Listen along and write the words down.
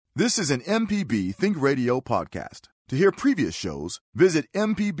This is an MPB Think Radio podcast. To hear previous shows, visit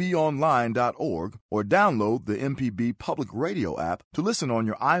mpbonline.org or download the MPB Public Radio app to listen on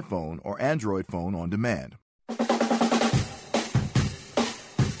your iPhone or Android phone on demand.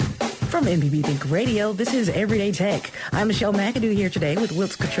 From MPB Think Radio, this is Everyday Tech. I'm Michelle McAdoo here today with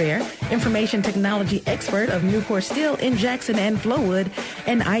Wiltz Cottrell, information technology expert of Nucor Steel in Jackson and Flowood,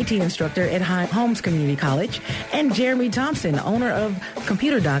 and IT instructor at Holmes Community College, and Jeremy Thompson, owner of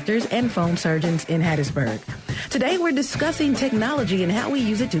Computer Doctors and Phone Surgeons in Hattiesburg. Today we're discussing technology and how we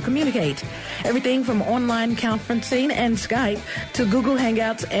use it to communicate. Everything from online conferencing and Skype to Google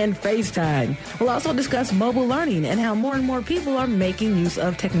Hangouts and FaceTime. We'll also discuss mobile learning and how more and more people are making use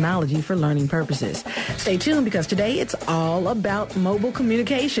of technology for learning purposes. Stay tuned because today it's all about mobile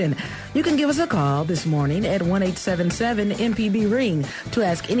communication. You can give us a call this morning at 1-877-MPB-RING to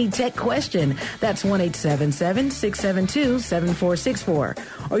ask any tech question. That's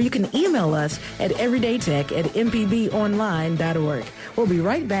 1-877-672-7464. Or you can email us at everydaytech@mpbonline.org. We'll be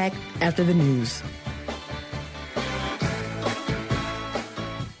right back after the news.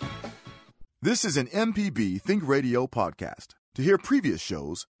 This is an MPB Think Radio podcast. To hear previous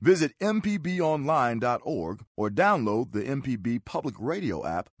shows, visit mpbonline.org or download the MPB Public Radio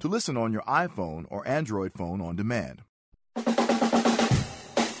app to listen on your iPhone or Android phone on demand.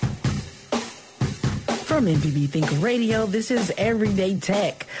 From MPB Think Radio, this is Everyday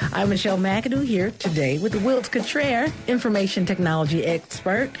Tech. I'm Michelle McAdoo here today with Wiltz Cottrell, information technology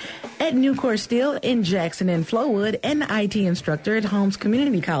expert at Nucor Steel in Jackson and Flowood, and IT instructor at Holmes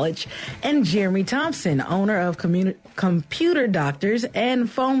Community College, and Jeremy Thompson, owner of Computer Doctors and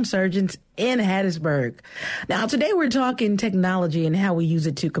Phone Surgeons in Hattiesburg. Now, today we're talking technology and how we use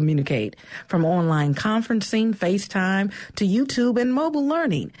it to communicate, from online conferencing, FaceTime, to YouTube and mobile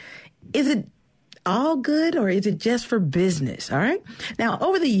learning. Is it all good, or is it just for business? All right. Now,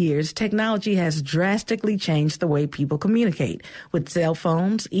 over the years, technology has drastically changed the way people communicate, with cell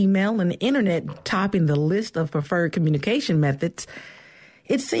phones, email, and the internet topping the list of preferred communication methods.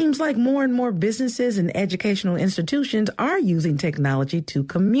 It seems like more and more businesses and educational institutions are using technology to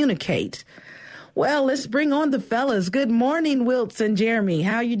communicate. Well, let's bring on the fellas. Good morning, Wiltz and Jeremy.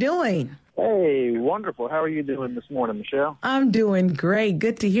 How are you doing? Hey, wonderful. How are you doing this morning, Michelle? I'm doing great.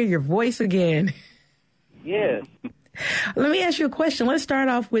 Good to hear your voice again. Yes. Let me ask you a question. Let's start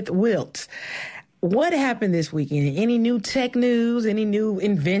off with Wiltz. What happened this weekend? Any new tech news, any new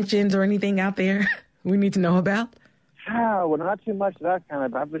inventions or anything out there we need to know about? Well, not too much of that kind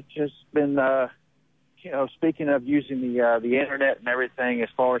of. I've just been, speaking of using the internet and everything as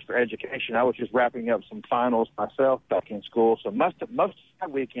far as for education, I was just wrapping up some finals myself back in school. So most of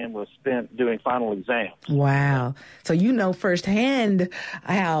that weekend was spent doing final exams. Wow. So you know firsthand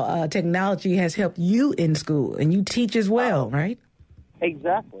how technology has helped you in school, and you teach as well, right?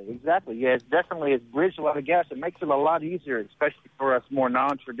 Exactly. Yeah, it's bridged a lot of gaps. It makes it a lot easier, especially for us more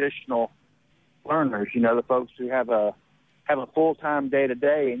non-traditional learners, the folks who have a full-time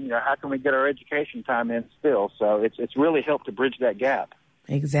day-to-day, and, how can we get our education time in still? So it's really helped to bridge that gap.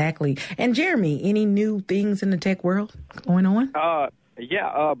 Exactly. And Jeremy, any new things in the tech world going on?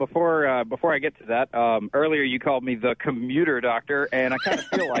 Before I get to that, earlier you called me the commuter doctor, and I kind of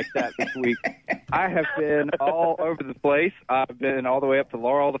feel like that this week. I have been all over the place. I've been all the way up to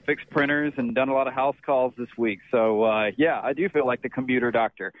Laurel to fix printers and done a lot of house calls this week. So, I do feel like the commuter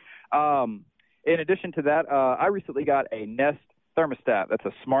doctor. In addition to that, I recently got a Nest thermostat. That's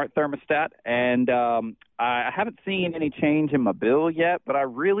a smart thermostat, and I haven't seen any change in my bill yet, but I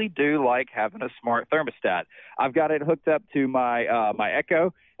really do like having a smart thermostat. I've got it hooked up to my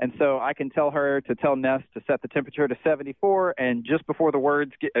Echo, and so I can tell her to tell Nest to set the temperature to 74, and just before the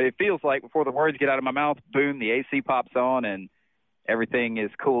words before the words get out of my mouth, boom, the AC pops on, and everything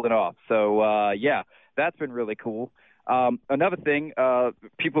is cooling off. So, that's been really cool. Another thing,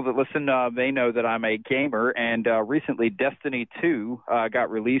 people that listen, they know that I'm a gamer, and recently Destiny 2 got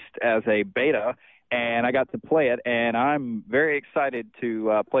released as a beta, and I got to play it, and I'm very excited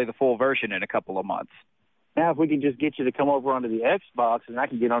to play the full version in a couple of months. Now, if we can just get you to come over onto the Xbox, and I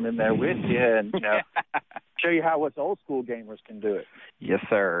can get on in there with you and show you how us old school gamers can do it. Yes,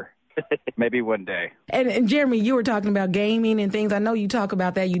 sir. Maybe one day. And Jeremy, you were talking about gaming and things. I know you talk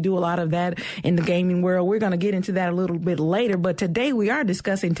about that. You do a lot of that in the gaming world. We're going to get into that a little bit later. But today we are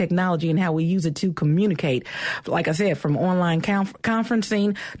discussing technology and how we use it to communicate. Like I said, from online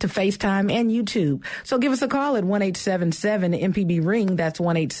conferencing to FaceTime and YouTube. So give us a call at 1-877-MPB-RING. That's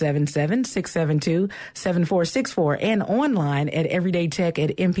 1-877-672-7464. And online at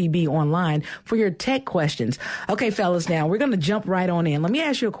everydaytech@MPB Online for your tech questions. Okay, fellas, now we're going to jump right on in. Let me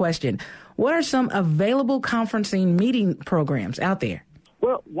ask you a question. What are some available conferencing meeting programs out there?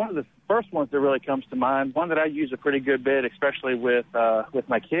 Well, one of the first ones that really comes to mind, one that I use a pretty good bit, especially with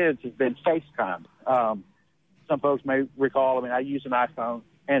my kids, has been FaceTime. Some folks may recall, I use an iPhone,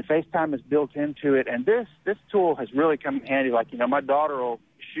 and FaceTime is built into it. And this tool has really come in handy. Like, my daughter will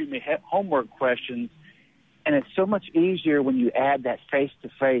shoot me homework questions, and it's so much easier when you add that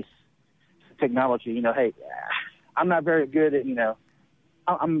face-to-face technology. Hey, I'm not very good at,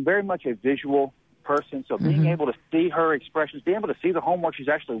 I'm very much a visual person, so being able to see her expressions, being able to see the homework she's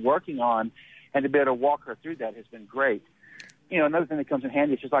actually working on, and to be able to walk her through that has been great. Another thing that comes in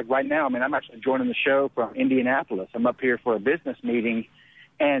handy is just like right now, I'm actually joining the show from Indianapolis. I'm up here for a business meeting,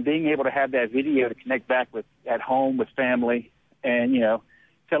 and being able to have that video to connect back with at home with family and,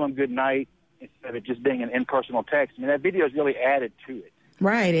 tell them good night instead of just being an impersonal text. That video has really added to it.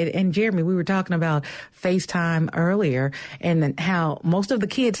 Right. And Jeremy, we were talking about FaceTime earlier and how most of the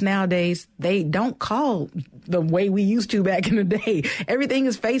kids nowadays, they don't call the way we used to back in the day. Everything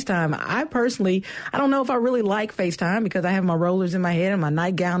is FaceTime. I personally, I don't know if I really like FaceTime because I have my rollers in my head and my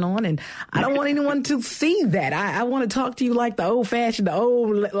nightgown on, and I don't want anyone to see that. I want to talk to you like the old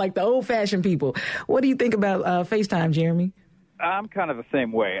fashioned people. What do you think about FaceTime, Jeremy? I'm kind of the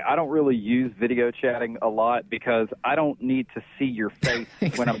same way. I don't really use video chatting a lot because I don't need to see your face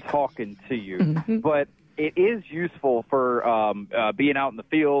when I'm talking to you. But it is useful for being out in the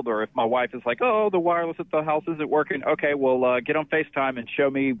field, or if my wife is like, oh, the wireless at the house isn't working. Okay, well, get on FaceTime and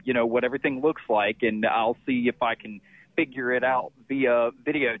show me, what everything looks like, and I'll see if I can figure it out via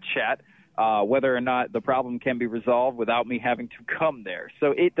video chat, whether or not the problem can be resolved without me having to come there.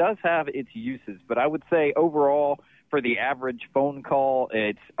 So it does have its uses, but I would say overall, for the average phone call,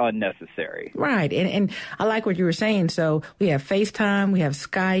 it's unnecessary. Right. And I like what you were saying. So we have FaceTime, we have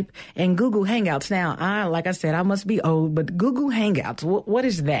Skype, and Google Hangouts. Now, like I said, I must be old, but Google Hangouts, what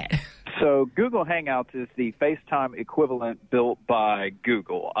is that? So Google Hangouts is the FaceTime equivalent built by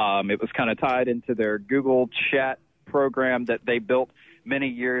Google. It was kind of tied into their Google Chat program that they built many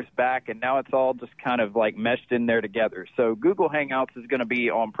years back, and now it's all just kind of like meshed in there together. So Google Hangouts is going to be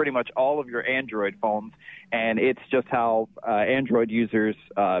on pretty much all of your Android phones, and it's just how Android users,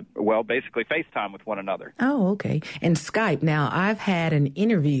 basically FaceTime with one another. Oh, okay. And Skype. Now, I've had an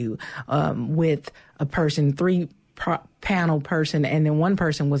interview with a person, panel person, and then one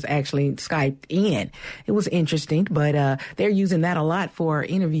person was actually Skyped in. It was interesting, but they're using that a lot for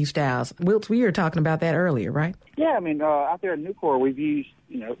interview styles. Wilt, we were talking about that earlier, right? Yeah, out there at Nucor, we've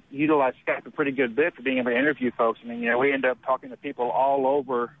utilized Skype a pretty good bit for being able to interview folks. We end up talking to people all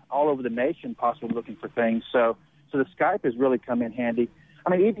over the nation, possibly looking for things. So the Skype has really come in handy.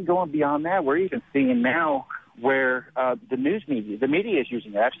 Even going beyond that, we're even seeing now where the news media, the media is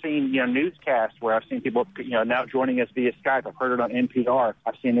using it. I've seen, newscasts where I've seen people, now joining us via Skype. I've heard it on NPR.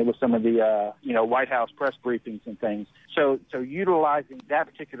 I've seen it with some of the, White House press briefings and things. So utilizing that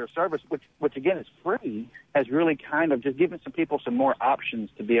particular service, which again is free, has really kind of just given some people some more options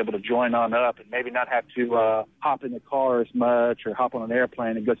to be able to join on up and maybe not have to hop in the car as much or hop on an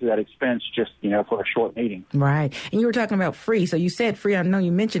airplane and go through that expense just, for a short meeting. Right. And you were talking about free. So you said free. I know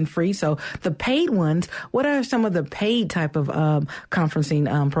you mentioned free. So the paid ones, what are some of the paid type of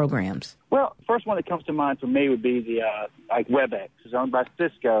conferencing programs? Well, first one that comes to mind for me would be the WebEx, is owned by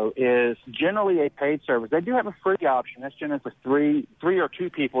Cisco, is generally a paid service. They do have a free option. That's generally for three or two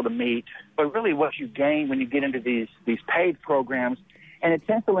people to meet. But really what you gain when you get into these paid programs, and it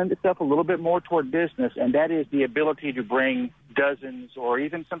tends to lend itself a little bit more toward business, and that is the ability to bring dozens or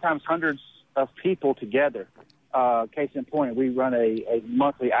even sometimes hundreds of people together. Case in point, we run a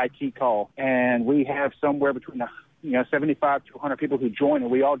monthly IT call, and we have somewhere between 75 to 100 people who join,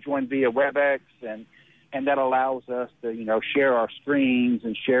 and we all join via WebEx, and that allows us to, share our screens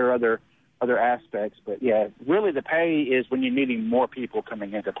and share other aspects. But, yeah, really the pay is when you're needing more people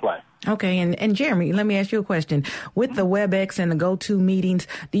coming into play. Okay, and Jeremy, let me ask you a question. With the WebEx and the go-to meetings,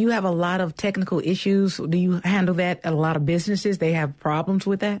 do you have a lot of technical issues? Do you handle that at a lot of businesses? They have problems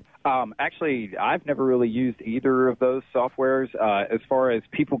with that? Actually, I've never really used either of those softwares. As far as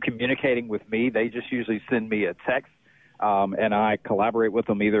people communicating with me, they just usually send me a text, and I collaborate with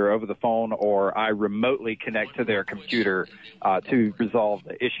them either over the phone or I remotely connect to their computer to resolve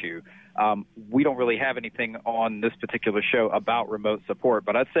the issue. We don't really have anything on this particular show about remote support,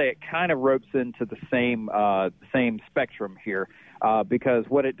 but I'd say it kind of ropes into the same spectrum here. Because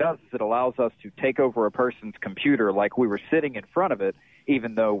what it does is it allows us to take over a person's computer like we were sitting in front of it,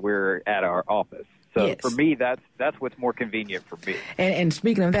 even though we're at our office. So yes. For me, that's what's more convenient for me. And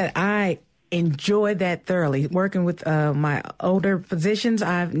speaking of that, I enjoyed that thoroughly. Working with my older physicians,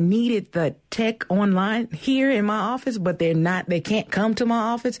 I've needed the tech online here in my office, but they can't come to my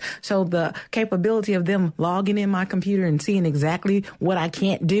office. So the capability of them logging in my computer and seeing exactly what I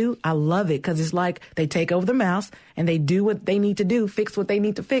can't do, I love it, because it's like they take over the mouse and they do what they need to do, fix what they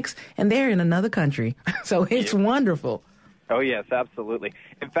need to fix, and they're in another country. So it's wonderful. Oh, yes, absolutely.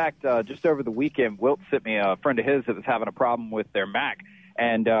 In fact, just over the weekend, Wilt sent me a friend of his that was having a problem with their Mac,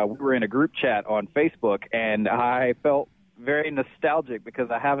 and we were in a group chat on Facebook, and I felt very nostalgic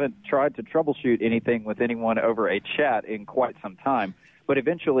because I haven't tried to troubleshoot anything with anyone over a chat in quite some time. But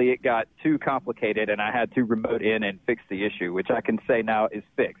eventually it got too complicated, and I had to remote in and fix the issue, which I can say now is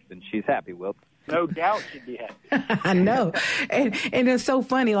fixed, and she's happy, Wilt. No doubt she'd be happy. I know. And it's so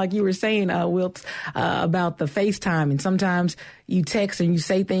funny, like you were saying, Wilt, about the FaceTime. And sometimes you text and you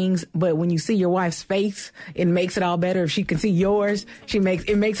say things, but when you see your wife's face, it makes it all better. If she can see yours, it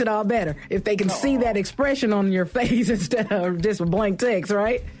makes it all better. If they can see that expression on your face instead of just a blank text,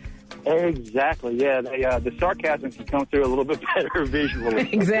 right? Exactly, yeah. The sarcasm can come through a little bit better visually.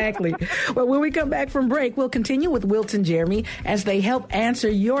 Exactly. Well, when we come back from break, we'll continue with Wilt and Jeremy as they help answer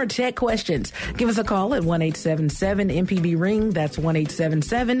your tech questions. Give us a call at 1-877-MPB-RING. That's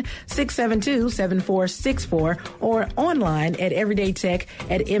 1-877-672-7464, or online at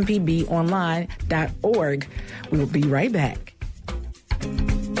everydaytech@mpbonline.org. We'll be right back.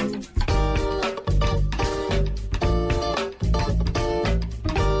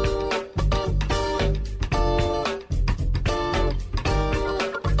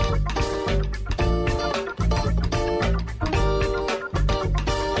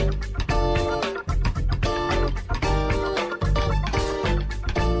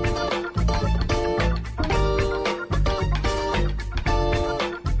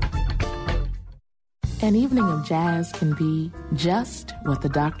 An evening of jazz can be just what the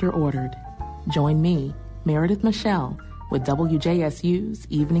doctor ordered. Join me, Meredith Michelle, with WJSU's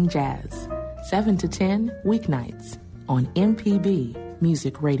Evening Jazz, 7 to 10 weeknights on MPB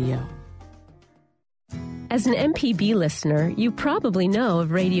Music Radio. As an MPB listener, you probably know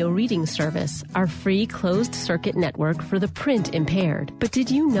of Radio Reading Service, our free closed-circuit network for the print impaired. But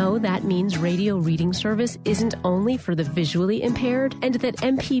did you know that means Radio Reading Service isn't only for the visually impaired, and that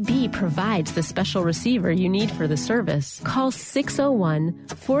MPB provides the special receiver you need for the service? Call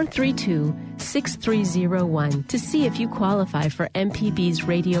 601-432-6301 to see if you qualify for MPB's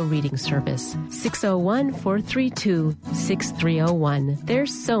Radio Reading Service. 601-432-6301.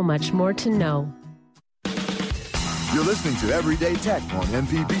 There's so much more to know. You're listening to Everyday Tech on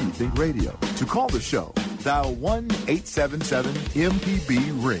MPB Think Radio. To call the show, dial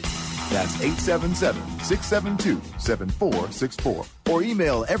 1-877-MPB-RING. That's 877-672-7464. Or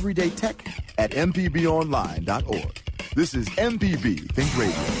email everydaytech@mpbonline.org. This is MPB Think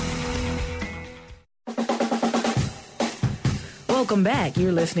Radio. Welcome back.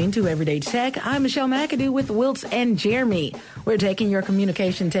 You're listening to Everyday Tech. I'm Michelle McAdoo with Wilt and Jeremy. We're taking your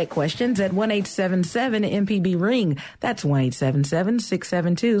communication tech questions at 1-877-MPB-RING. That's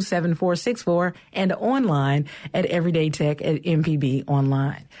 1-877-672-7464, and online at everydaytech@MPB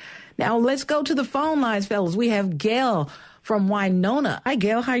Online. Now let's go to the phone lines, fellas. We have Gail from Winona. Hi,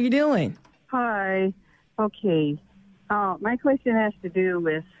 Gail. How you doing? Hi. Okay. My question has to do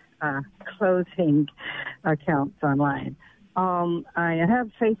with closing accounts online. I have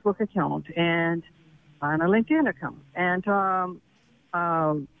a Facebook account and a LinkedIn account. And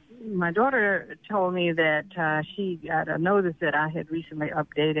my daughter told me that she got a notice that I had recently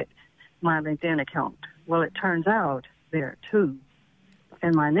updated my LinkedIn account. Well, it turns out there are two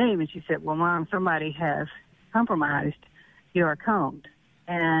in my name. And she said, well, Mom, somebody has compromised your account.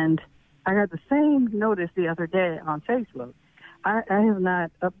 And I got the same notice the other day on Facebook. I have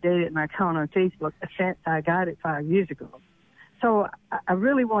not updated my account on Facebook since I got it 5 years ago. So I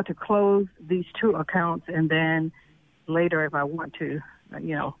really want to close these two accounts, and then later, if I want to,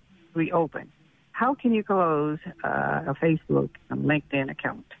 reopen. How can you close a Facebook and LinkedIn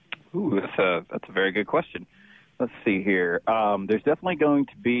account? Ooh, that's a very good question. Let's see here. There's definitely going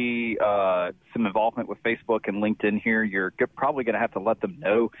to be some involvement with Facebook and LinkedIn here. You're probably going to have to let them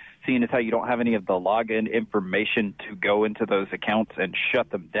know, seeing as how you don't have any of the login information to go into those accounts and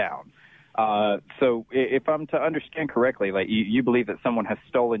shut them down. So if I'm to understand correctly, like you believe that someone has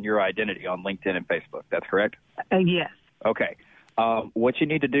stolen your identity on LinkedIn and Facebook. That's correct? Yes. Okay. What you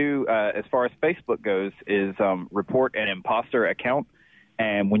need to do as far as Facebook goes is report an imposter account.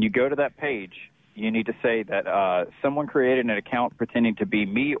 And when you go to that page, you need to say that someone created an account pretending to be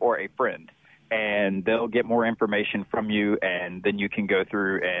me or a friend. And they'll get more information from you, and then you can go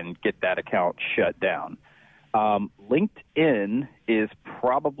through and get that account shut down. LinkedIn is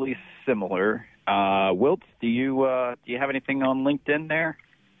probably similar. Wilt, do you have anything on LinkedIn there?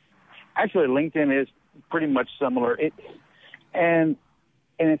 Actually, LinkedIn is pretty much similar. And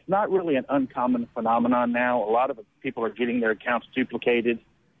it's not really an uncommon phenomenon now. A lot of people are getting their accounts duplicated.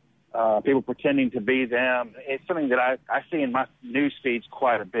 People pretending to be them. It's something that I see in my news feeds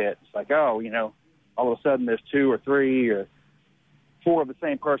quite a bit. It's like, all of a sudden there's 2 or 3 or 4 of the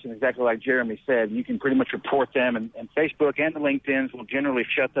same person, exactly like Jeremy said. You can pretty much report them, and Facebook and the LinkedIns will generally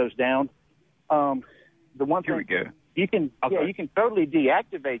shut those down. The one thing, you can totally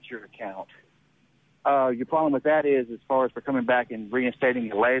deactivate your account. Your problem with that is, as far as for coming back and reinstating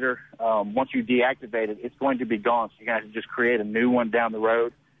it later, once you deactivate it, it's going to be gone. So you're going to have to just create a new one down the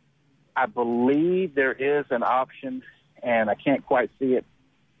road. I believe there is an option, and I can't quite see it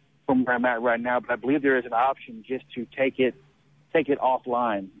from where I'm at right now, but I believe there is an option just to take it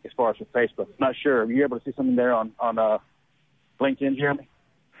offline as far as with Facebook. I'm not sure. Are you able to see something there on LinkedIn, Jeremy?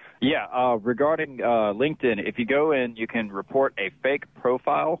 Yeah, regarding LinkedIn, if you go in, you can report a fake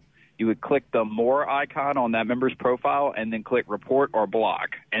profile. You would click the more icon on that member's profile and then click report or block,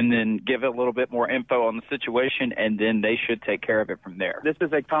 and then give it a little bit more info on the situation, and then they should take care of it from there. This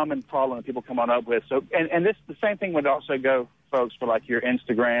is a common problem that people come on up with. So, and this, the same thing would also go, folks, for like your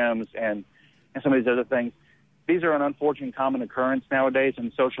Instagrams and some of these other things. These are an unfortunate common occurrence nowadays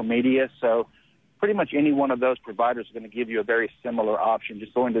in social media. So pretty much any one of those providers is going to give you a very similar option.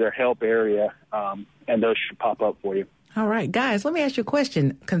 Just go into their help area, and those should pop up for you. All right, guys, let me ask you a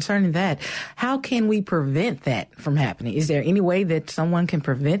question concerning that. How can we prevent that from happening? Is there any way that someone can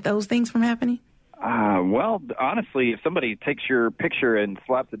prevent those things from happening? Well, honestly, if somebody takes your picture and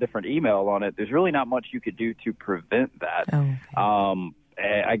slaps a different email on it, there's really not much you could do to prevent that. Oh,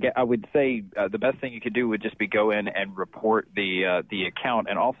 okay. I would say the best thing you could do would just be go in and report the account,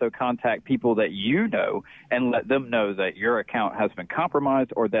 and also contact people that you know and let them know that your account has been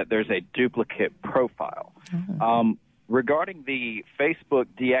compromised or that there's a duplicate profile. Mm-hmm. Regarding the Facebook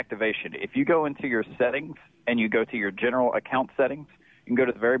deactivation, if you go into your settings and you go to your general account settings, you can go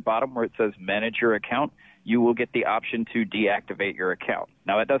to the very bottom where it says manage your account. You will get the option to deactivate your account.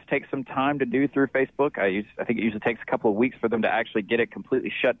 Now, it does take some time to do through Facebook. I think it usually takes a couple of weeks for them to actually get it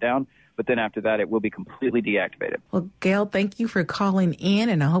completely shut down. But then after that, it will be completely deactivated. Well, Gail, thank you for calling in,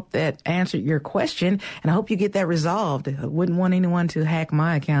 and I hope that answered your question, and I hope you get that resolved. I wouldn't want anyone to hack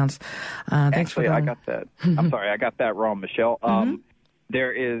my accounts. Thanks for I got that. I'm sorry, I got that wrong, Michelle. Mm-hmm.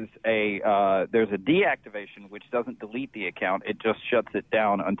 There's a deactivation which doesn't delete the account. It just shuts it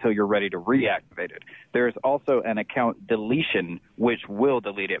down until you're ready to reactivate it. There's also an account deletion which will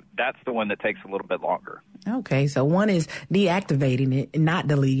delete it. That's the one that takes a little bit longer. Okay, so one is deactivating it and not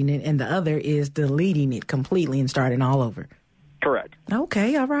deleting it, and the other is deleting it completely and starting all over. Correct.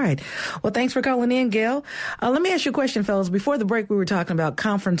 Okay, all right. Well, thanks for calling in, Gail. Let me ask you a question, fellas. Before the break, we were talking about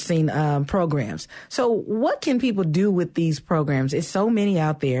conferencing programs. So what can people do with these programs? It's so many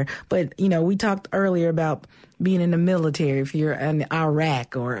out there, but, we talked earlier about being in the military, if you're in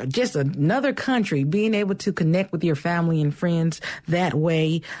Iraq or just another country, being able to connect with your family and friends that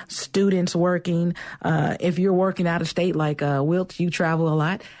way, students working, if you're working out of state like Wilt, you travel a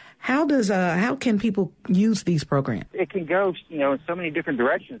lot. How can people use these programs? It can go, in so many different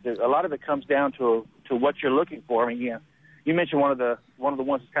directions. A lot of it comes down to what you're looking for. I mean, you mentioned one of the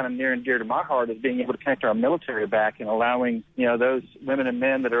ones that's kind of near and dear to my heart is being able to connect our military back and allowing, those women and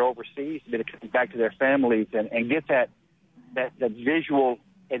men that are overseas to be able to come back to their families and get that visual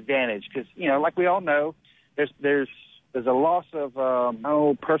advantage. Because, like we all know, there's a loss of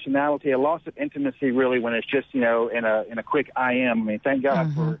personality, a loss of intimacy, really, when it's just, in a quick I mean, thank God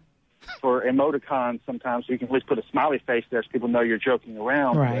mm-hmm. for emoticons sometimes, so you can at least put a smiley face there so people know you're joking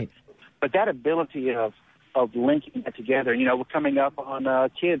around. Right. But that ability of linking that together, we're coming up on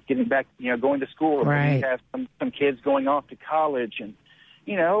kids getting back, going to school. Right. We have some kids going off to college, and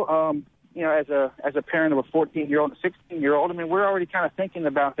as a parent of a 14-year-old and a 16-year-old, I mean, we're already kind of thinking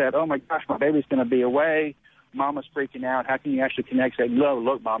about that. Oh my gosh, my baby's going to be away. Mama's freaking out. How can you actually connect? Say, no,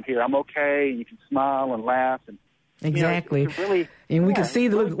 look, Mom, here, I'm okay. And you can smile and laugh and. Exactly. Really, and we can see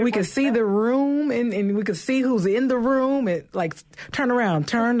the room and we can see who's in the room. It turn around,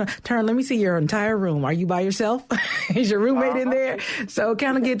 turn. Let me see your entire room. Are you by yourself? Is your roommate in there? So it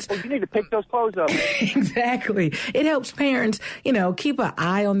kind of gets. Well, you need to pick those clothes up. Exactly. It helps parents, keep an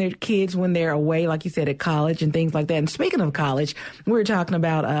eye on their kids when they're away, like you said, at college and things like that. And speaking of college, we were talking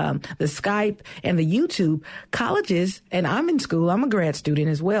about the Skype and the YouTube. Colleges, and I'm in school. I'm a grad student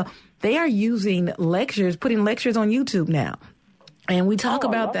as well. They are using putting lectures on YouTube now. And we talk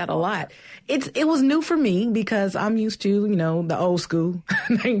about that a lot. It was new for me because I'm used to, the old school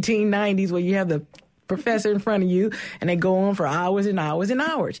 1990s where you have the professor in front of you, and they go on for hours and hours and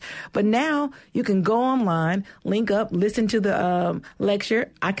hours. But now you can go online, link up, listen to the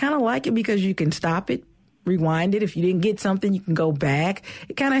lecture. I kind of like it because you can stop it, rewind it. If you didn't get something, you can go back.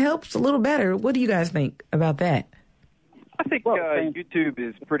 It kind of helps a little better. What do you guys think about that? I think YouTube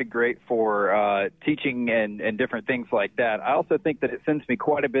is pretty great for teaching and different things like that. I also think that it sends me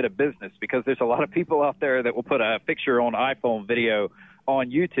quite a bit of business because there's a lot of people out there that will put a picture on iPhone video on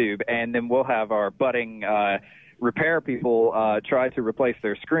YouTube, and then we'll have our budding repair people try to replace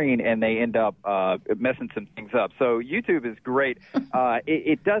their screen, and they end up messing some things up. So YouTube is great.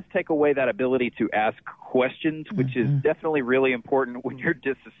 It does take away that ability to ask questions, which is definitely really important when you're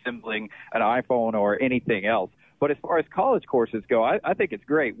disassembling an iPhone or anything else. But as far as college courses go, I think it's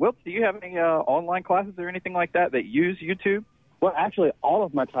great. Wilt, do you have any online classes or anything like that use YouTube? Well, actually, all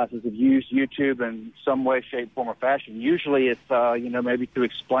of my classes have used YouTube in some way, shape, form, or fashion. Usually it's, maybe to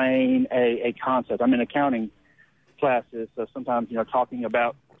explain a concept. I'm in accounting classes, so sometimes, talking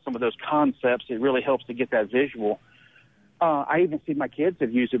about some of those concepts, it really helps to get that visual. I even see my kids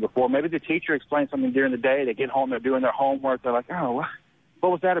have used it before. Maybe the teacher explains something during the day. They get home, they're doing their homework. They're like, oh,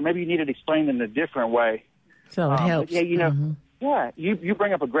 what was that? Or maybe you need it explained in a different way. So it helps. Yeah, you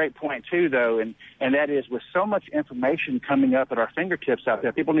bring up a great point, too, though, and that is with so much information coming up at our fingertips out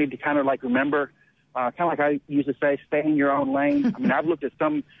there, people need to kind of remember, kind of like I used to say, stay in your own lane. I mean, I've looked at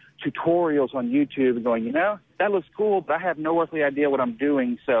some tutorials on YouTube and going, that looks cool, but I have no earthly idea what I'm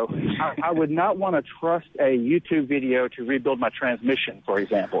doing, so I would not want to trust a YouTube video to rebuild my transmission, for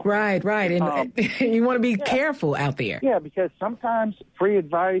example. Right, and you want to be careful out there. Yeah, because sometimes free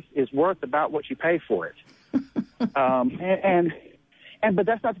advice is worth about what you pay for it. But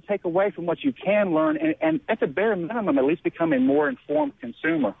that's not to take away from what you can learn, and at the bare minimum, at least become a more informed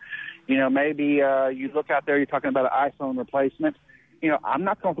consumer. Maybe you look out there, you're talking about an iPhone replacement. I'm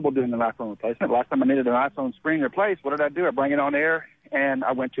not comfortable doing an iPhone replacement. Last time I needed an iPhone screen replaced, what did I do? I bring it on air, and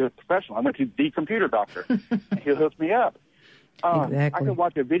I went to a professional. I went to the computer doctor, and he hooked me up. Exactly. I could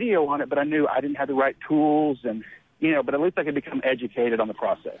watch a video on it, but I knew I didn't have the right tools and but at least I could become educated on the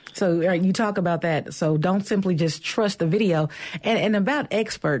process. So you talk about that. So don't simply just trust the video. And about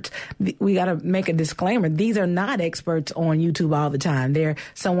experts, we got to make a disclaimer. These are not experts on YouTube all the time. They're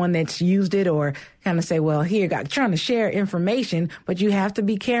someone that's used it or kind of say, well, trying to share information, but you have to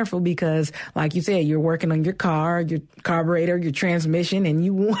be careful because, like you said, you're working on your car, your carburetor, your transmission, and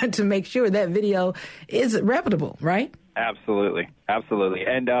you want to make sure that video is reputable, right? Absolutely.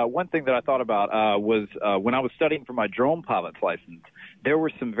 And one thing that I thought about was when I was studying for my drone pilot's license, there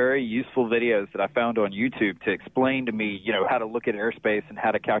were some very useful videos that I found on YouTube to explain to me, how to look at airspace and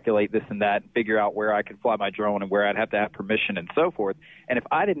how to calculate this and that and figure out where I could fly my drone and where I'd have to have permission and so forth. And if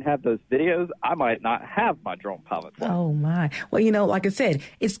I didn't have those videos, I might not have my drone pilot's license. Oh, my. Well, like I said,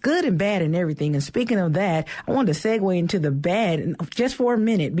 it's good and bad and everything. And speaking of that, I wanted to segue into the bad just for a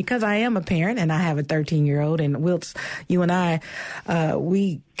minute because I am a parent and I have a 13-year-old. And Wiltz, you and I,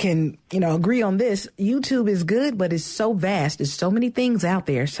 we can, agree on this. YouTube is good, but it's so vast. There's so many things out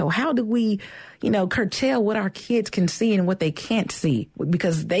there. So how do we, curtail what our kids can see and what they can't see?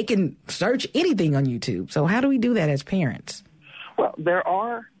 Because they can search anything on YouTube. So how do we do that as parents? Well, there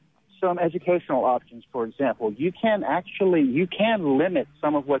are some educational options. For example, you can limit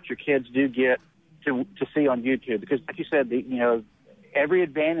some of what your kids do get to see on YouTube because, like you said, every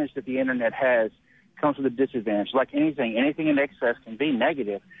advantage that the internet has comes with a disadvantage. Like anything in excess can be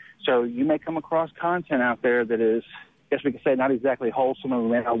negative. So you may come across content out there that is, I guess we could say, not exactly wholesome, and we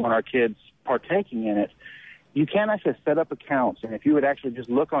may not want our kids partaking in it. You can actually set up accounts, and if you would actually just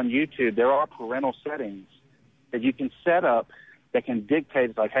look on YouTube, there are parental settings that you can set up that can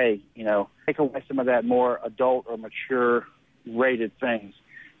dictate, like, hey, take away some of that more adult or mature rated things.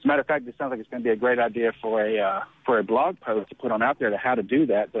 As a matter of fact, it sounds like it's going to be a great idea for a blog post to put on out there to how to do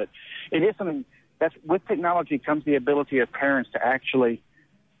that. But it is something that's, with technology comes the ability of parents to actually,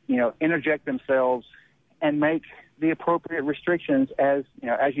 interject themselves and make the appropriate restrictions as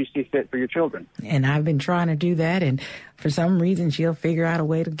you see fit for your children. And I've been trying to do that, and for some reason she'll figure out a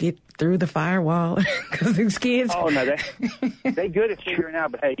way to get through the firewall because these kids. Oh no, they good at figuring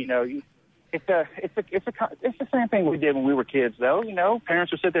out. But hey, it's the same thing we did when we were kids, though.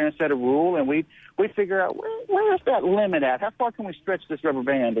 Parents would sit there and set a rule, and we figure out where's that limit at? How far can we stretch this rubber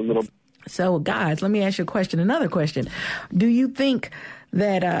band a little bit? So, guys, let me ask you another question. Do you think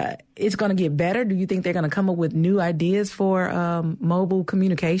that it's going to get better? Do you think they're going to come up with new ideas for mobile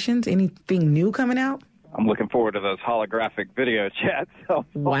communications? Anything new coming out? I'm looking forward to those holographic video chats.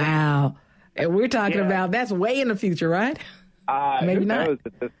 Wow. And we're talking about that's way in the future, right? Maybe not. Who knows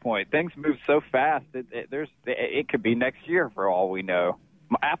at this point? Things move so fast. It could be next year for all we know.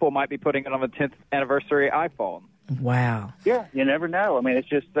 Apple might be putting it on the 10th anniversary iPhone. Wow. Yeah, you never know. I mean, it's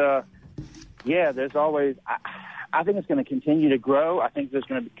just, there's always, I think it's going to continue to grow. I think there's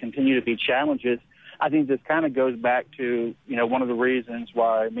going to continue to be challenges. I think this kind of goes back to, one of the reasons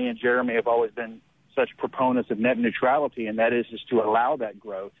why me and Jeremy have always been such proponents of net neutrality, and that is just to allow that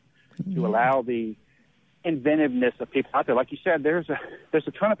growth, to allow the inventiveness of people out there. Like you said, there's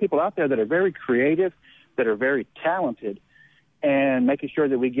a ton of people out there that are very creative, that are very talented, and making sure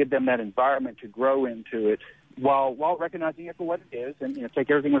that we give them that environment to grow into it while recognizing it for what it is, and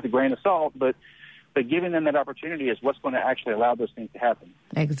take everything with a grain of salt, but giving them that opportunity is what's going to actually allow those things to happen.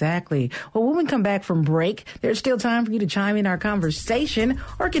 Exactly. Well, when we come back from break, there's still time for you to chime in our conversation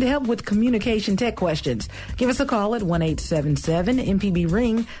or get help with communication tech questions. Give us a call at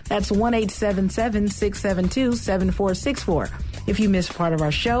 1-877-MPB-RING. That's 1-877-672-7464. If you missed part of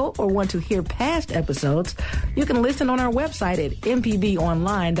our show or want to hear past episodes, you can listen on our website at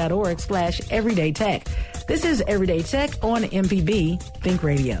mpbonline.org/everydaytech. This is Everyday Tech on MPB Think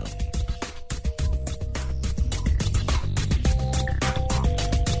Radio.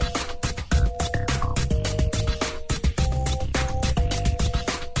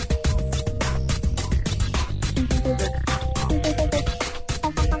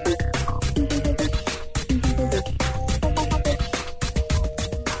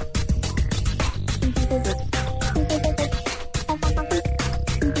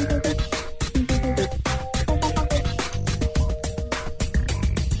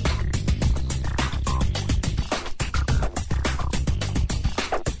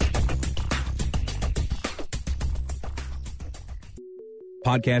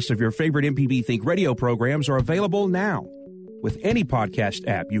 Podcasts of your favorite MPB Think Radio programs are available now. With any podcast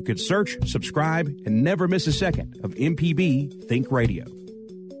app, you can search, subscribe, and never miss a second of MPB Think Radio.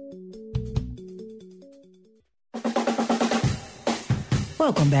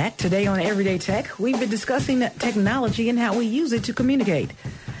 Welcome back. Today on Everyday Tech, we've been discussing technology and how we use it to communicate.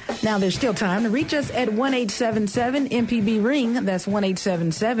 Now, there's still time to reach us at 1-877-MPB-RING. That's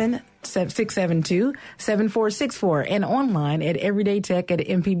 1-877-672-7464 and online at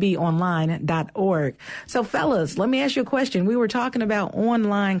everydaytech@mpbonline.org. So, fellas, let me ask you a question. We were talking about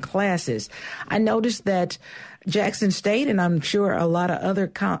online classes. I noticed that Jackson State, and I'm sure a lot of other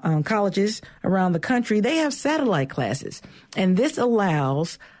colleges around the country, they have satellite classes. And this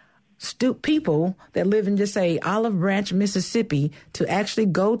allows people that live in, just say, Olive Branch, Mississippi, to actually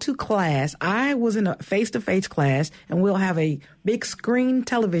go to class. I was in a face-to-face class, and we'll have a big screen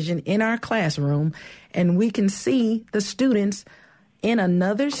television in our classroom, and we can see the students in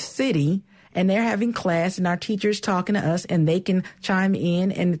another city, and they're having class, and our teacher's talking to us, and they can chime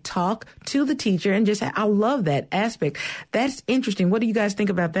in and talk to the teacher, and I love that aspect. That's interesting. What do you guys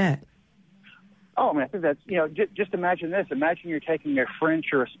think about that? Oh, I mean, I think that's, just imagine this. Imagine you're taking a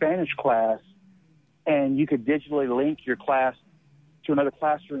French or a Spanish class, and you could digitally link your class to another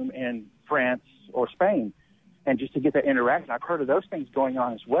classroom in France or Spain, and just to get that interaction. I've heard of those things going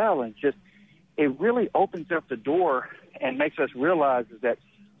on as well, and it really opens up the door and makes us realize that,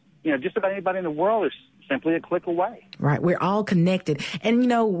 just about anybody in the world is simply a click away. Right. We're all connected. And,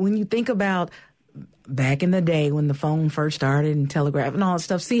 when you think about back in the day when the phone first started and telegraph and all that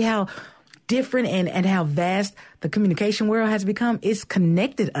stuff, see how different and how vast the communication world has become. It's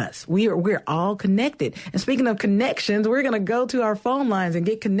connected us. We're all connected. And speaking of connections, we're going to go to our phone lines and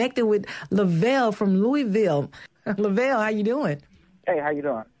get connected with Lavelle from Louisville. Lavelle, how you doing? Hey, how you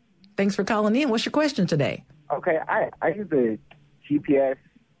doing? Thanks for calling in. What's your question today? Okay, I use a GPS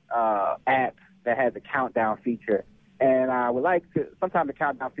app that has a countdown feature, and I would like to. Sometimes the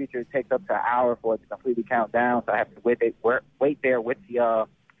countdown feature takes up to an hour for it to completely count down, so I have to wait there with the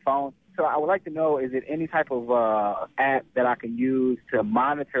phone. So I would like to know, is it any type of app that I can use to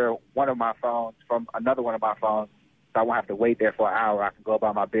monitor one of my phones from another one of my phones, so I won't have to wait there for an hour? I can go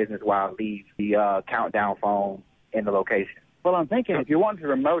about my business while I leave the countdown phone in the location. Well, I'm thinking if you want to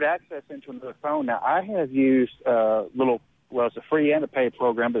remote access into another phone, now I have used it's a free and a paid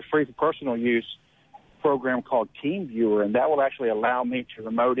program, but free for personal use program called TeamViewer, and that will actually allow me to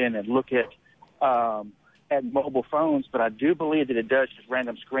remote in and look at mobile phones, but I do believe that it does just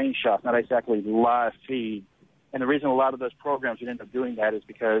random screenshots, not exactly live feed. And the reason a lot of those programs would end up doing that is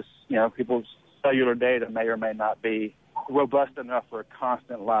because, people's cellular data may or may not be robust enough for a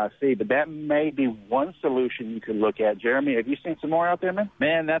constant live feed. But that may be one solution you could look at. Jeremy, have you seen some more out there, man?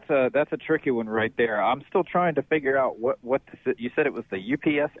 Man, that's a tricky one right there. I'm still trying to figure out what you said it was the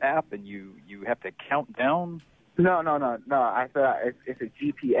UPS app, and you have to count down. No. I said it's a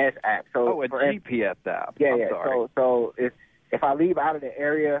GPS app. So GPS app. Yeah. So if I leave out of the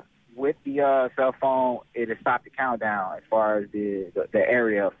area, with the cell phone, it has stopped the countdown as far as the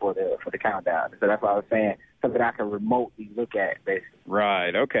area for the countdown. So that's what I was saying, something I can remotely look at, basically.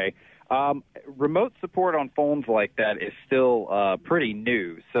 Right. Okay. Remote support on phones like that is still pretty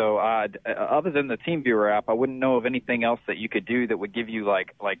new. So other than the TeamViewer app, I wouldn't know of anything else that you could do that would give you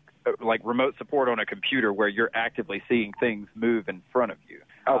like remote support on a computer where you're actively seeing things move in front of you.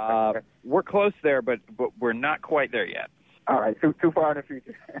 Okay. We're close there, but we're not quite there yet. All right, too far in the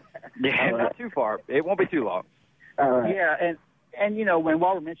future. Yeah, not too far. It won't be too long. All right. Yeah, and you know,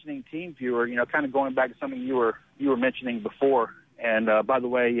 while we're mentioning TeamViewer, you know, kind of going back to something you were mentioning before. And by the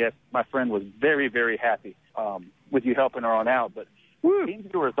way, yes, my friend was very, very happy with you helping her on out. But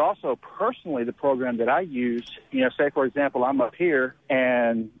TeamViewer is also personally the program that I use. You know, say for example, I'm up here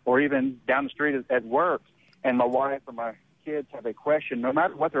or even down the street at work, and my wife or my kids have a question, no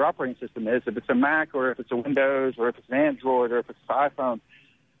matter what their operating system is, if it's a Mac or if it's a Windows or if it's an Android or if it's an iPhone,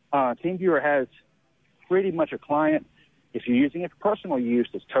 TeamViewer has pretty much a client. If you're using it for personal use,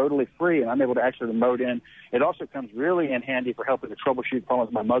 it's totally free, and I'm able to actually remote in. It also comes really in handy for helping to troubleshoot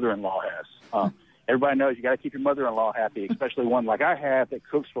problems my mother-in-law has. Everybody knows you got to keep your mother-in-law happy, especially one like I have that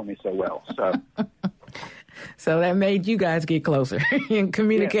cooks for me so well. So that made you guys get closer and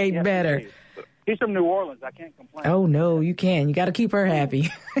communicate better. She's from New Orleans. I can't complain. Oh, no, you can. You got to keep her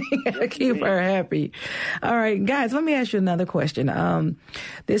happy. You got to keep her happy. All right, guys, let me ask you another question.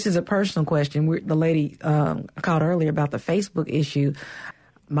 This is a personal question. The lady called earlier about the Facebook issue.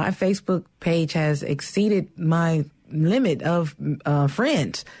 My Facebook page has exceeded my limit of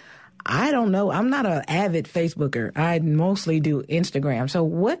friends. I don't know. I'm not an avid Facebooker. I mostly do Instagram. So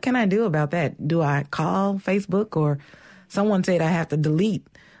what can I do about that? Do I call Facebook, or someone said I have to delete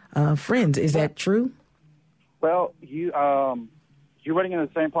friends? Is that true? Well, you're running into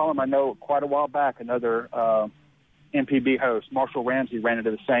the same problem. I know quite a while back, another MPB host, Marshall Ramsey, ran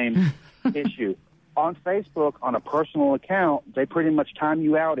into the same issue. On Facebook, on a personal account, they pretty much time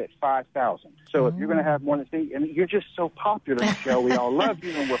you out at 5,000. So if you're going to have more than three, and you're just so popular, Michelle, we all love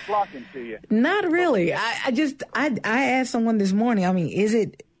you and we're flocking to you. Not really. I asked someone this morning, I mean,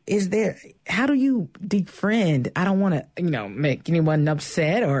 how do you defriend? I don't want to, make anyone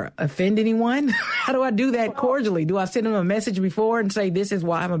upset or offend anyone. How do I do that cordially? Do I send them a message before and say, this is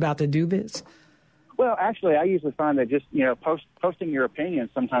why I'm about to do this? Well, actually, I usually find that just, posting your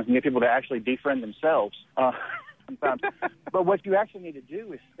opinions sometimes can get people to actually defriend themselves sometimes. But what you actually need to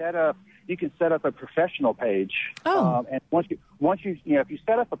do is you can set up a professional page. Oh. And once you, if you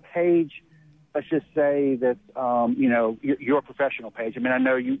set up a page, let's just say that, your professional page. I mean, I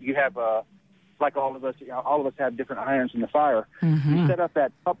know you have, like all of us have different irons in the fire. Mm-hmm. You set up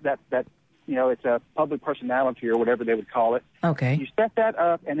that it's a public personality or whatever they would call it. Okay. You set that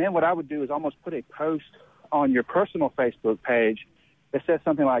up, and then what I would do is almost put a post on your personal Facebook page that says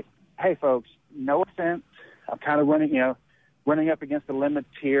something like, hey, folks, no offense. I'm kind of running up against the limits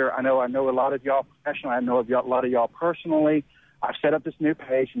here. I know a lot of y'all professionally. I know a lot of y'all personally. I've set up this new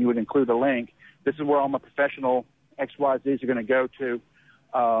page, and you would include a link. This is where all my professional XYZs are going to go to.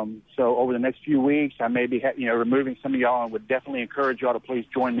 So over the next few weeks, I may be, removing some of y'all, and would definitely encourage y'all to please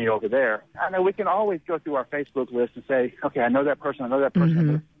join me over there. I know we can always go through our Facebook list and say, okay, I know that person.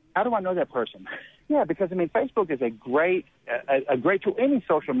 Mm-hmm. How do I know that person? Yeah, because, Facebook is a great tool. Any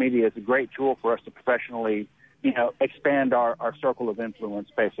social media is a great tool for us to professionally, expand our circle of influence,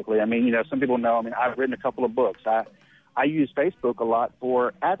 basically. Some people know, I've written a couple of books. I use Facebook a lot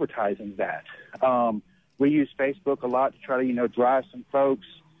for advertising that. We use Facebook a lot to try to, drive some folks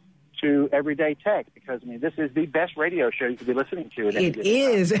to Everyday Tech, because, this is the best radio show you could be listening to. It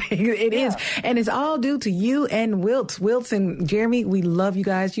is. It is. And it's all due to you and Wiltz and Jeremy. We love you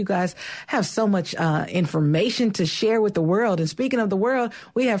guys. You guys have so much information to share with the world. And speaking of the world,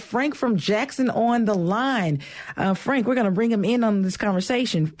 we have Frank from Jackson on the line. Frank, we're going to bring him in on this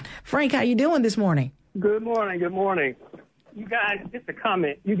conversation. Frank, how you doing this morning? Good morning. Good morning. You guys, just a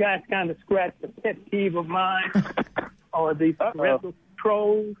comment. You guys kind of scratched the pet peeve of mine, or the parental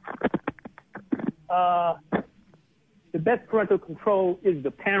controls. The best parental control is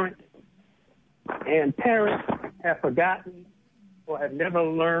the parent, and parents have forgotten or have never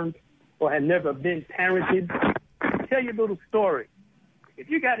learned or have never been parented. I'll tell you a little story. If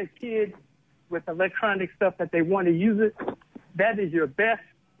you got a kid with electronic stuff that they want to use it, that is your best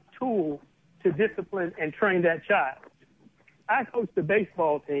tool to discipline and train that child. I coached the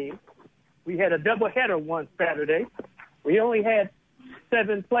baseball team. We had a doubleheader one Saturday. We only had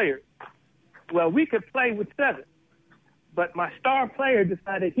 7 players. Well, we could play with 7, but my star player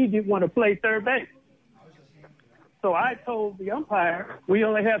decided he didn't want to play third base. So I told the umpire, we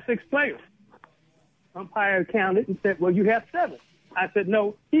only have 6 players. Umpire counted and said, well, you have 7. I said,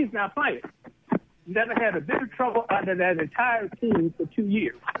 no, he's not playing. Never had a bit of trouble out of that entire team for 2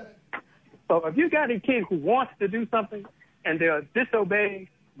 years. So if you got a kid who wants to do something and they're disobeying,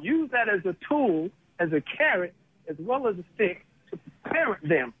 use that as a tool, as a carrot, as well as a stick to parent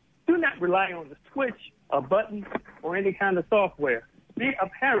them. Do not rely on the switch, a button, or any kind of software. Be a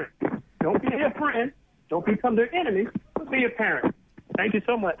parent. Don't be their friend. Don't become their enemy, but be a parent. Thank you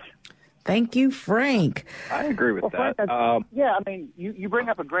so much. Thank you, Frank. I agree with that. Frank, yeah, I mean, you bring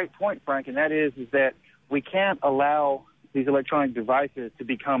up a great point, Frank, and that is that we can't allow these electronic devices to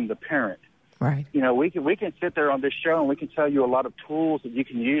become the parent. Right. You know, we can sit there on this show and we can tell you a lot of tools that you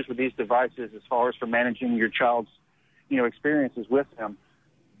can use with these devices as far as for managing your child's, experiences with them.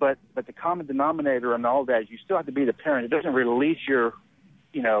 But the common denominator and all that, you still have to be the parent. It doesn't release your,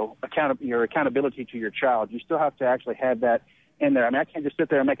 your accountability to your child. You still have to actually have that in there. I mean, I can't just sit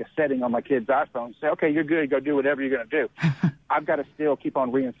there and make a setting on my kid's iPhone and say, okay, you're good, go do whatever you're going to do. I've got to still keep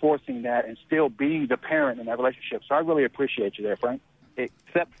on reinforcing that and still be the parent in that relationship. So I really appreciate you there, Frank.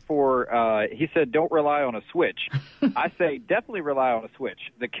 Except for, he said, don't rely on a switch. I say definitely rely on a switch,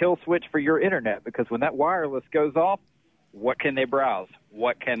 the kill switch for your internet, because when that wireless goes off, what can they browse?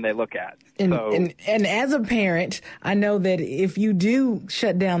 What can they look at? And as a parent, I know that if you do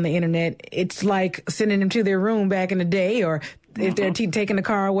shut down the internet, it's like sending them to their room back in the day, or if they're taking the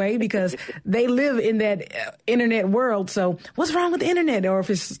car away, because they live in that internet world. So what's wrong with the internet? Or if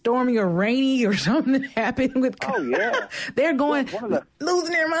it's stormy or rainy or something happened with they're going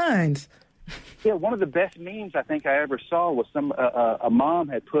losing their minds. Yeah, one of the best memes I think I ever saw was a mom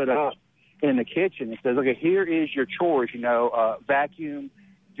had put up in the kitchen. It says, okay, here is your chores, vacuum,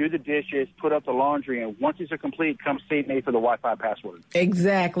 do the dishes, put up the laundry, and once these are complete, come see me for the Wi-Fi password.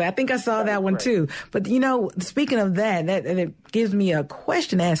 Exactly. I think I saw that one too. But, speaking of that it gives me a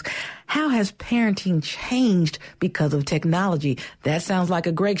question to ask. How has parenting changed because of technology? That sounds like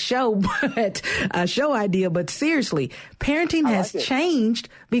a great show, but a show idea. But seriously, parenting has changed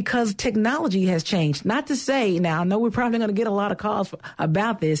because technology has changed. Not to say, now I know we're probably going to get a lot of calls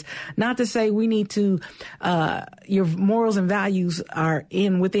about this, not to say we need to, your morals and values are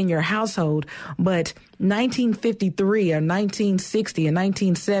within your household, but 1953 or 1960 and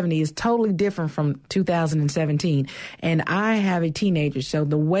 1970 is totally different from 2017. And I have a teenager, so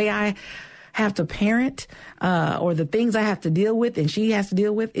the way I have to parent or the things I have to deal with and she has to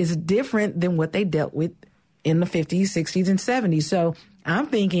deal with is different than what they dealt with in the 50s, 60s, and 70s. So I'm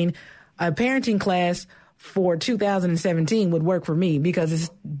thinking a parenting class for 2017 would work for me because it's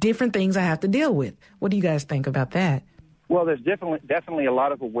different things I have to deal with. What do you guys think about that? Well, there's definitely a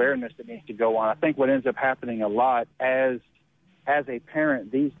lot of awareness that needs to go on. I think what ends up happening a lot as a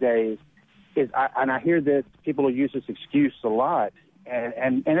parent these days is, I hear this, people will use this excuse a lot,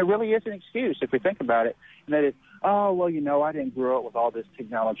 and it really is an excuse if we think about it. And that is, I didn't grow up with all this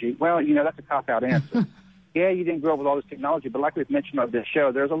technology. Well, that's a cop-out answer. Yeah, you didn't grow up with all this technology, but like we've mentioned on this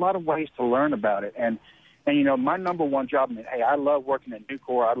show, there's a lot of ways to learn about it. And my number one job, I love working at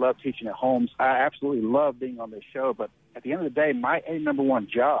Nucor. I love teaching at Holmes. I absolutely love being on this show. But at the end of the day, my number one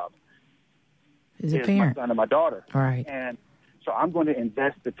job is my son and my daughter. Right. And so I'm going to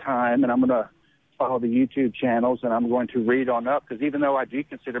invest the time, and I'm going to follow the YouTube channels, and I'm going to read on up, because even though I do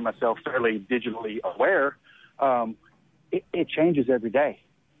consider myself fairly digitally aware, it changes every day.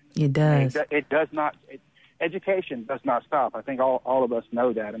 It does. It does not. Education does not stop. I think all of us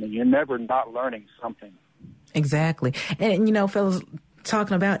know that. You're never not learning something. Exactly. And, fellas,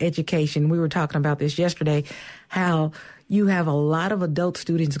 talking about education, we were talking about this yesterday, how you have a lot of adult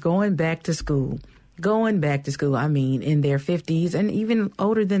students going back to school, in their 50s and even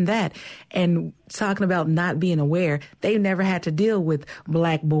older than that. And talking about not being aware, they never had to deal with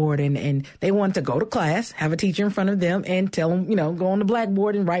Blackboard and they wanted to go to class, have a teacher in front of them and tell them, go on the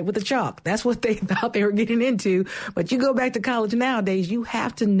Blackboard and write with the chalk. That's what they thought they were getting into. But you go back to college nowadays, you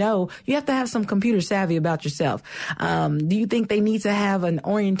have to have some computer savvy about yourself. Do you think they need to have an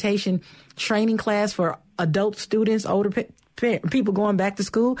orientation training class for adult students, older people going back to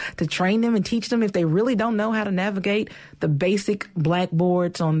school, to train them and teach them if they really don't know how to navigate the basic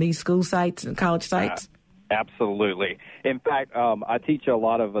blackboards on these school sites and college sites? Absolutely. In fact, I teach a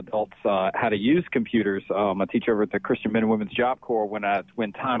lot of adults how to use computers. I teach over at the Christian Men and Women's Job Corps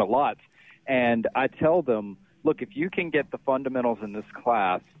when time allots. And I tell them, look, if you can get the fundamentals in this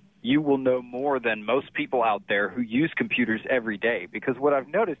class, you will know more than most people out there who use computers every day. Because what I've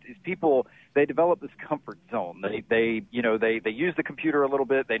noticed is people, they develop this comfort zone. They use the computer a little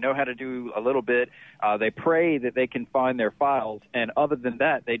bit. They know how to do a little bit. They pray that they can find their files. And other than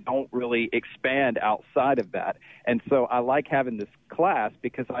that, they don't really expand outside of that. And so I like having this class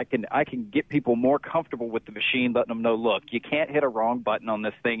because I can get people more comfortable with the machine, letting them know, look, you can't hit a wrong button on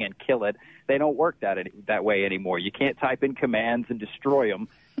this thing and kill it. They don't work that way anymore. You can't type in commands and destroy them.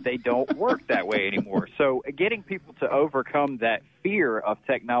 They don't work that way anymore. So getting people to overcome that fear of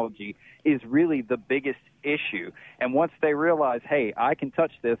technology is really the biggest issue. And once they realize, hey, I can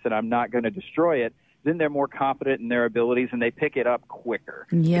touch this and I'm not going to destroy it, then they're more confident in their abilities and they pick it up quicker.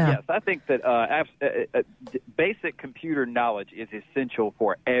 Yeah. Yes, I think that basic computer knowledge is essential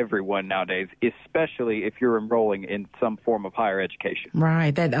for everyone nowadays, especially if you're enrolling in some form of higher education.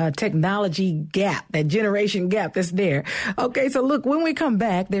 Right, that technology gap, that generation gap that's there. Okay, so look, when we come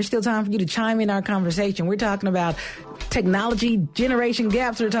back, there's still time for you to chime in our conversation. We're talking about technology generation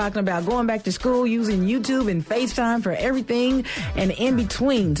gaps. We're talking about going back to school, using YouTube and FaceTime for everything and in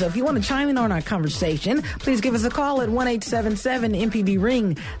between. So if you want to chime in on our conversation, please give us a call at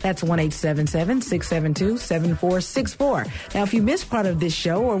 1-877-MPB-RING. That's 1-877-672-7464. Now, if you missed part of this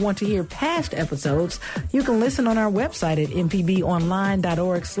show or want to hear past episodes, you can listen on our website at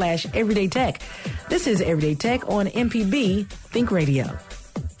mpbonline.org/everydaytech. This is Everyday Tech on MPB Think Radio.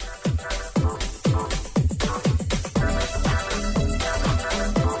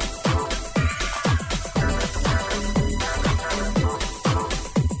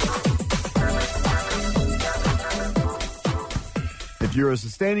 If you're a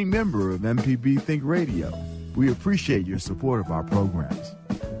sustaining member of MPB Think Radio, we appreciate your support of our programs.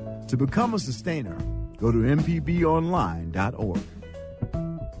 To become a sustainer, go to mpbonline.org.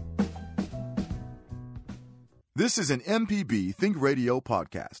 This is an MPB Think Radio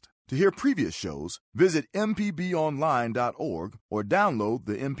podcast. To hear previous shows, visit mpbonline.org or download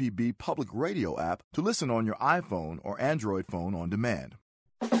the MPB Public Radio app to listen on your iPhone or Android phone on demand.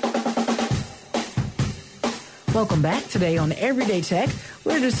 Welcome back. Today on Everyday Tech,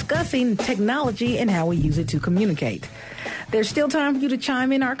 we're discussing technology and how we use it to communicate. There's still time for you to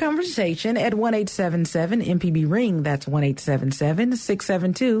chime in our conversation at 1-877-MPB-RING. That's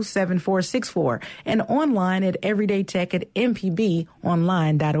 1-877-672-7464. And online at everydaytech at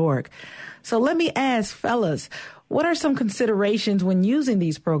mpbonline.org. So let me ask, fellas, what are some considerations when using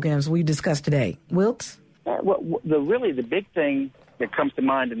these programs we discussed today? Wilkes? Well, the big thing that comes to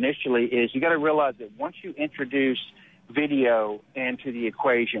mind initially is you got to realize that once you introduce video into the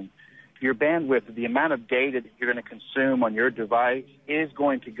equation, your bandwidth, the amount of data that you're going to consume on your device is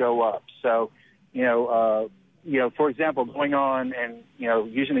going to go up. So, for example, going on and,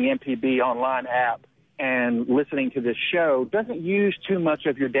 using the MPB online app and listening to this show doesn't use too much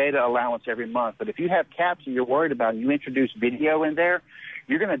of your data allowance every month. But if you have caps that you're worried about and you introduce video in there,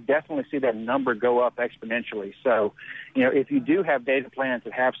 you're going to definitely see that number go up exponentially. So, if you do have data plans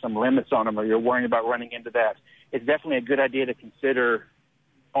that have some limits on them or you're worrying about running into that, it's definitely a good idea to consider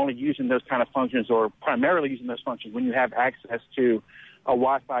only using those kind of functions or primarily using those functions when you have access to a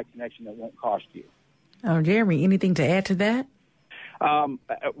Wi-Fi connection that won't cost you. Oh, Jeremy, anything to add to that?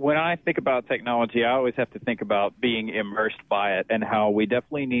 When I think about technology, I always have to think about being immersed by it and how we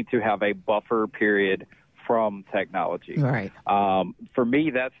definitely need to have a buffer period from technology. Right. For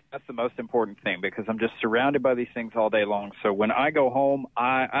me, that's the most important thing because I'm just surrounded by these things all day long. So when I go home,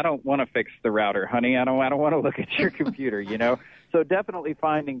 I don't want to fix the router, honey. I don't want to look at your computer, So definitely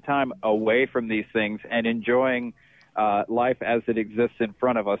finding time away from these things and enjoying life as it exists in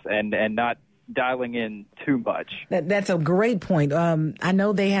front of us and not dialing in too much. That's a great point. I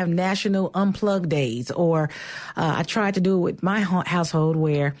know they have National Unplug Days, or I tried to do it with my household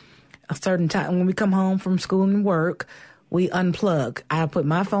where a certain time when we come home from school and work, we unplug. I put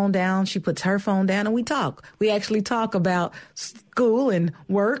my phone down, she puts her phone down, and we talk. We actually talk about school and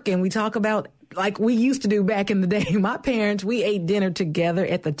work, and we talk about like we used to do back in the day. My parents, we ate dinner together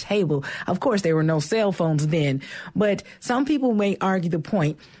at the table. Of course, there were no cell phones then, but some people may argue the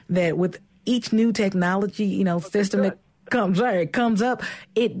point that with each new technology, system that comes up,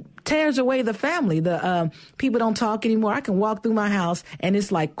 it tears away the family. The people don't talk anymore. I can walk through my house and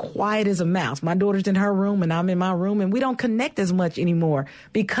it's like quiet as a mouse. My daughter's in her room and I'm in my room, and we don't connect as much anymore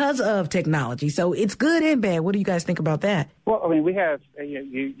because of technology. So it's good and bad. What do you guys think about that? Well, I mean, we have,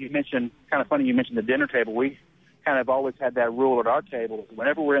 you mentioned, kind of funny, you mentioned the dinner table. We kind of always had that rule at our table.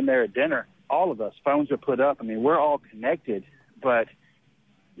 Whenever we're in there at dinner, all of us, phones are put up. I mean, we're all connected, but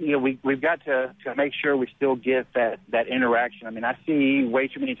we've got to make sure we still get that interaction. I mean, I see way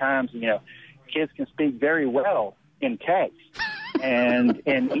too many times, kids can speak very well in text and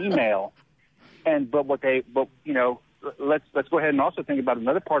in email, but let's go ahead and also think about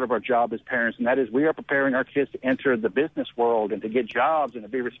another part of our job as parents, and that is we are preparing our kids to enter the business world and to get jobs and to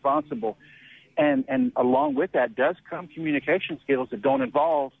be responsible. And along with that does come communication skills that don't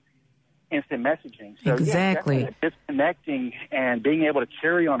involve instant messaging. So, exactly. Yeah, disconnecting and being able to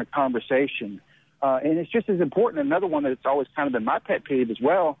carry on a conversation. And it's just as important. Another one that's always kind of been my pet peeve as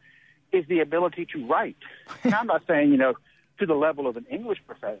well is the ability to write. Now, I'm not saying, to the level of an English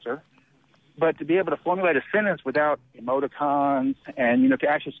professor, but to be able to formulate a sentence without emoticons and, to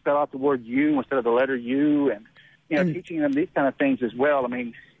actually spell out the word you instead of the letter U and teaching them these kind of things as well. I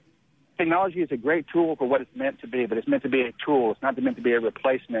mean, technology is a great tool for what it's meant to be, but it's meant to be a tool. It's not meant to be a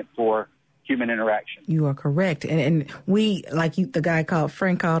replacement for human interaction. You are correct. And we, like the guy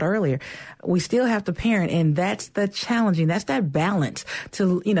Frank called earlier, we still have to parent, and that's the challenging. That's that balance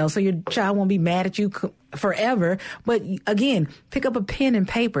to, so your child won't be mad at you forever. But again, pick up a pen and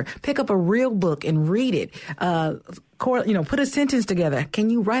paper, pick up a real book and read it. Put a sentence together. Can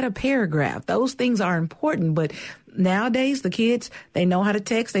you write a paragraph? Those things are important, but nowadays, the kids, they know how to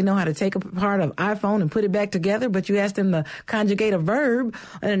text. They know how to take a part of iPhone and put it back together, but you ask them to conjugate a verb,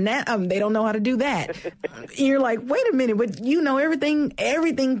 and they don't know how to do that. You're like, wait a minute, but you know everything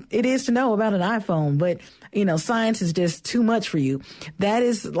it is to know about an iPhone, but science is just too much for you. That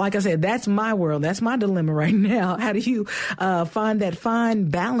is, like I said, that's my world. That's my dilemma right now. How do you find that fine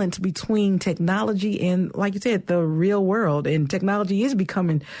balance between technology and, like you said, the real world? And technology is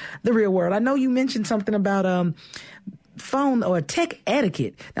becoming the real world. I know you mentioned something about phone or tech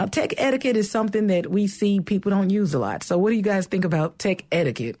etiquette. Now, tech etiquette is something that we see people don't use a lot. So what do you guys think about tech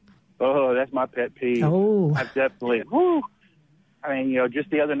etiquette? Oh, that's my pet peeve. Oh. I've definitely, I mean,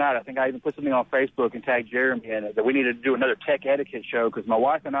 just the other night, I think I even put something on Facebook and tagged Jeremy in it that we needed to do another tech etiquette show because my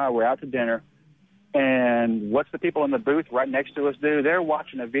wife and I were out to dinner, and what's the people in the booth right next to us do? They're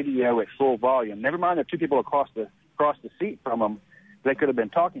watching a video at full volume. Never mind the two people across the seat from them they could have been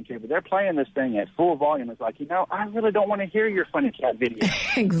talking to, but they're playing this thing at full volume. It's like, I really don't want to hear your funny cat video.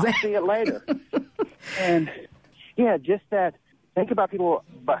 Exactly. I'll see it later. And, yeah, just that. Think about people,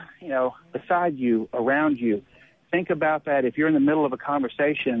 beside you, around you. Think about that if you're in the middle of a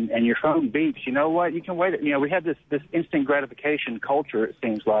conversation and your phone beeps, you know what? You can wait. We have this instant gratification culture, it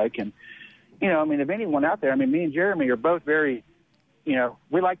seems like. And, if anyone out there, me and Jeremy are both very,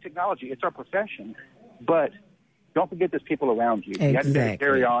 we like technology. It's our profession. But don't forget there's people around you. Exactly. You have to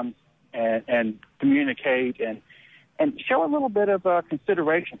carry on and communicate and show a little bit of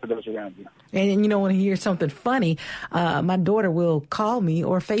consideration for those around you. And when you hear something funny, my daughter will call me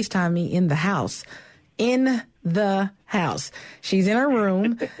or FaceTime me in the house. In the house. She's in her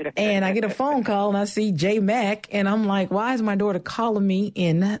room, and I get a phone call, and I see J Mac, and I'm like, why is my daughter calling me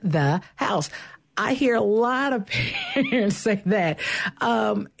in the house? I hear a lot of parents say that.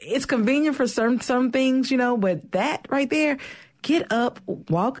 It's convenient for some things, but that right there, get up,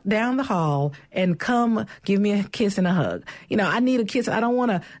 walk down the hall, and come give me a kiss and a hug. I need a kiss. I don't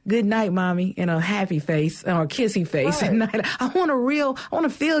want a good night, mommy, and a happy face or a kissy face. Right. I want to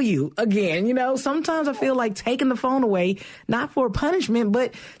feel you again. Sometimes I feel like taking the phone away, not for punishment,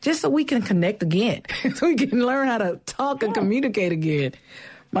 but just so we can connect again, so we can learn how to talk and communicate again.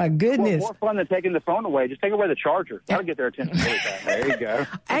 My goodness. More fun than taking the phone away. Just take away the charger. That'll get their attention really fast. There you go.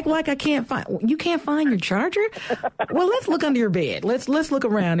 Act like you can't find your charger? Well, let's look under your bed. Let's look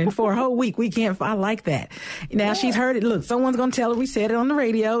around, and for a whole week we can't I like that. Now she's heard it. Look, someone's going to tell her we said it on the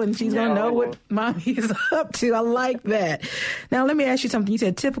radio, and she's going to know what mommy is up to. I like that. Now let me ask you something. You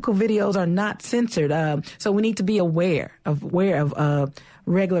said typical videos are not censored. So we need to be aware of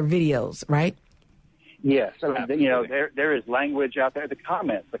regular videos, right? Yes, there is language out there. The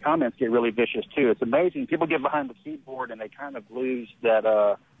comments get really vicious too. It's amazing. People get behind the keyboard and they kind of lose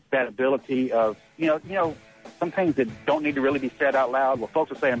that ability of some things that don't need to really be said out loud. Well, folks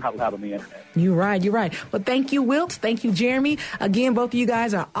will say them out loud on the internet. You're right. Well, thank you, Wilt. Thank you, Jeremy. Again, both of you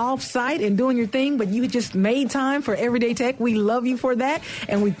guys are off-site and doing your thing, but you just made time for Everyday Tech. We love you for that,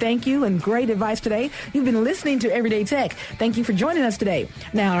 and we thank you, and great advice today. You've been listening to Everyday Tech. Thank you for joining us today.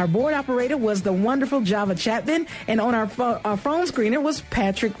 Now, our board operator was the wonderful Java Chapman, and on our phone screener was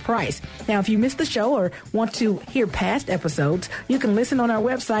Patrick Price. Now, if you missed the show or want to hear past episodes, you can listen on our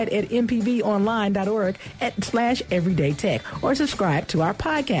website at mpbonline.org/everydaytech or subscribe to our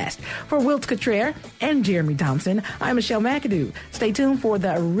podcast. For Wilt Cottrell and Jeremy Thompson, I'm Michelle McAdoo. Stay tuned for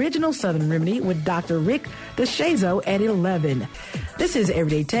the original Southern Remedy with Dr. Rick DeShazo at 11. This is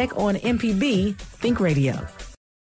Everyday Tech on MPB Think Radio.